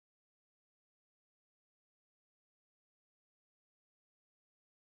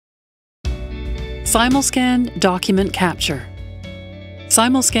SimulScan Document Capture.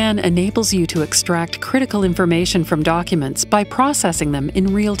 SimulScan enables you to extract critical information from documents by processing them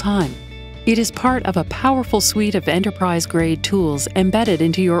in real time. It is part of a powerful suite of enterprise-grade tools embedded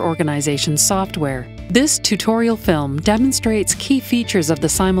into your organization's software. This tutorial film demonstrates key features of the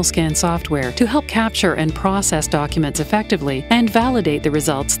SimulScan software to help capture and process documents effectively and validate the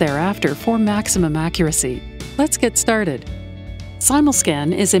results thereafter for maximum accuracy. Let's get started.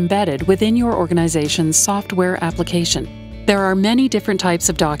 SimulScan is embedded within your organization's software application. There are many different types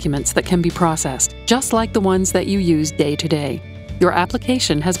of documents that can be processed, just like the ones that you use day to day. Your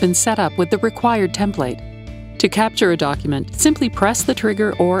application has been set up with the required template. To capture a document, simply press the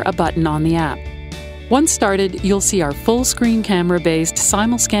trigger or a button on the app. Once started, you'll see our full-screen camera-based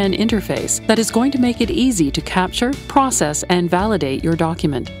SimulScan interface that is going to make it easy to capture, process, and validate your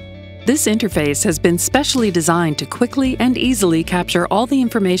document. This interface has been specially designed to quickly and easily capture all the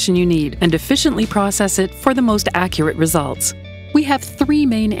information you need and efficiently process it for the most accurate results. We have three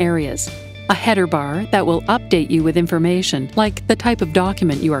main areas: a header bar that will update you with information like the type of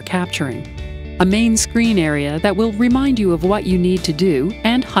document you are capturing, a main screen area that will remind you of what you need to do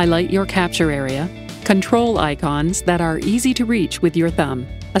and highlight your capture area, control icons that are easy to reach with your thumb.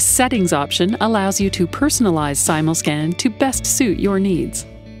 A settings option allows you to personalize SimulScan to best suit your needs.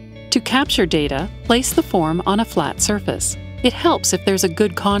 To capture data, place the form on a flat surface. It helps if there's a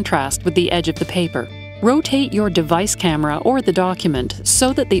good contrast with the edge of the paper. Rotate your device camera or the document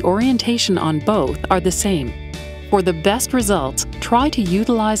so that the orientation on both are the same. For the best results, try to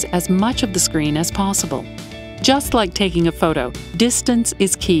utilize as much of the screen as possible. Just like taking a photo, distance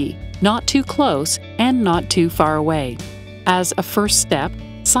is key, not too close and not too far away. As a first step,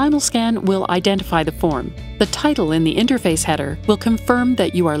 SimulScan will identify the form. The title in the interface header will confirm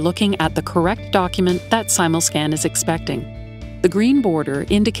that you are looking at the correct document that SimulScan is expecting. The green border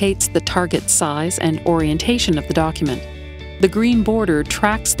indicates the target size and orientation of the document. The green border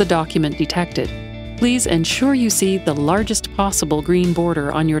tracks the document detected. Please ensure you see the largest possible green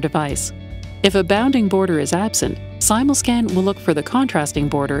border on your device. If a bounding border is absent, SimulScan will look for the contrasting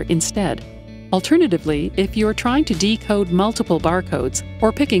border instead. Alternatively, if you're trying to decode multiple barcodes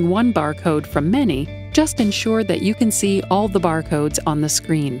or picking one barcode from many, just ensure that you can see all the barcodes on the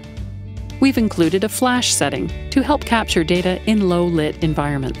screen. We've included a flash setting to help capture data in low-lit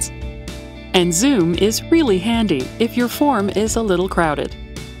environments. And zoom is really handy if your form is a little crowded.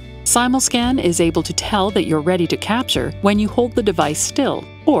 SimulScan is able to tell that you're ready to capture when you hold the device still,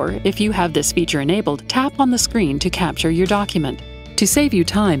 or if you have this feature enabled, tap on the screen to capture your document. To save you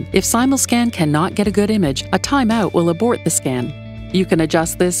time, if SimulScan cannot get a good image, a timeout will abort the scan. You can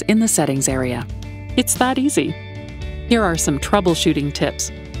adjust this in the settings area. It's that easy. Here are some troubleshooting tips.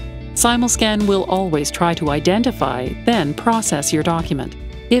 SimulScan will always try to identify, then process your document.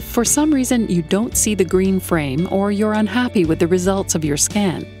 If for some reason you don't see the green frame or you're unhappy with the results of your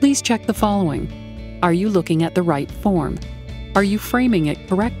scan, please check the following. Are you looking at the right form? Are you framing it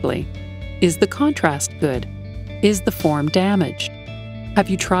correctly? Is the contrast good? Is the form damaged? Have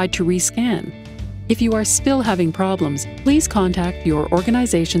you tried to rescan? If you are still having problems, please contact your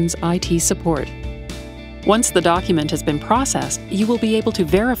organization's IT support. Once the document has been processed, you will be able to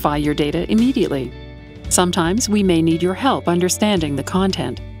verify your data immediately. Sometimes we may need your help understanding the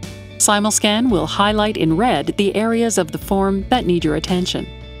content. SimulScan will highlight in red the areas of the form that need your attention.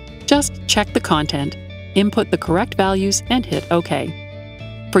 Just check the content, input the correct values, and hit OK.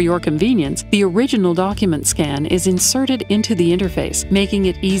 For your convenience, the original document scan is inserted into the interface, making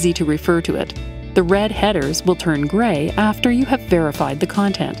it easy to refer to it. The red headers will turn gray after you have verified the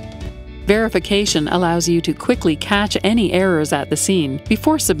content. Verification allows you to quickly catch any errors at the scene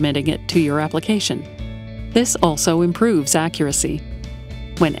before submitting it to your application. This also improves accuracy.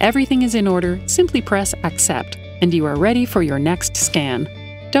 When everything is in order, simply press Accept, and you are ready for your next scan.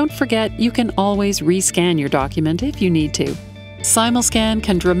 Don't forget, you can always rescan your document if you need to. SimulScan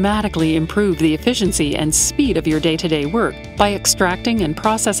can dramatically improve the efficiency and speed of your day-to-day work by extracting and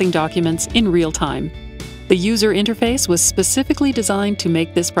processing documents in real time. The user interface was specifically designed to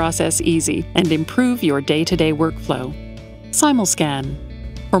make this process easy and improve your day-to-day workflow. SimulScan.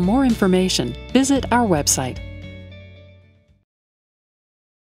 For more information, visit our website.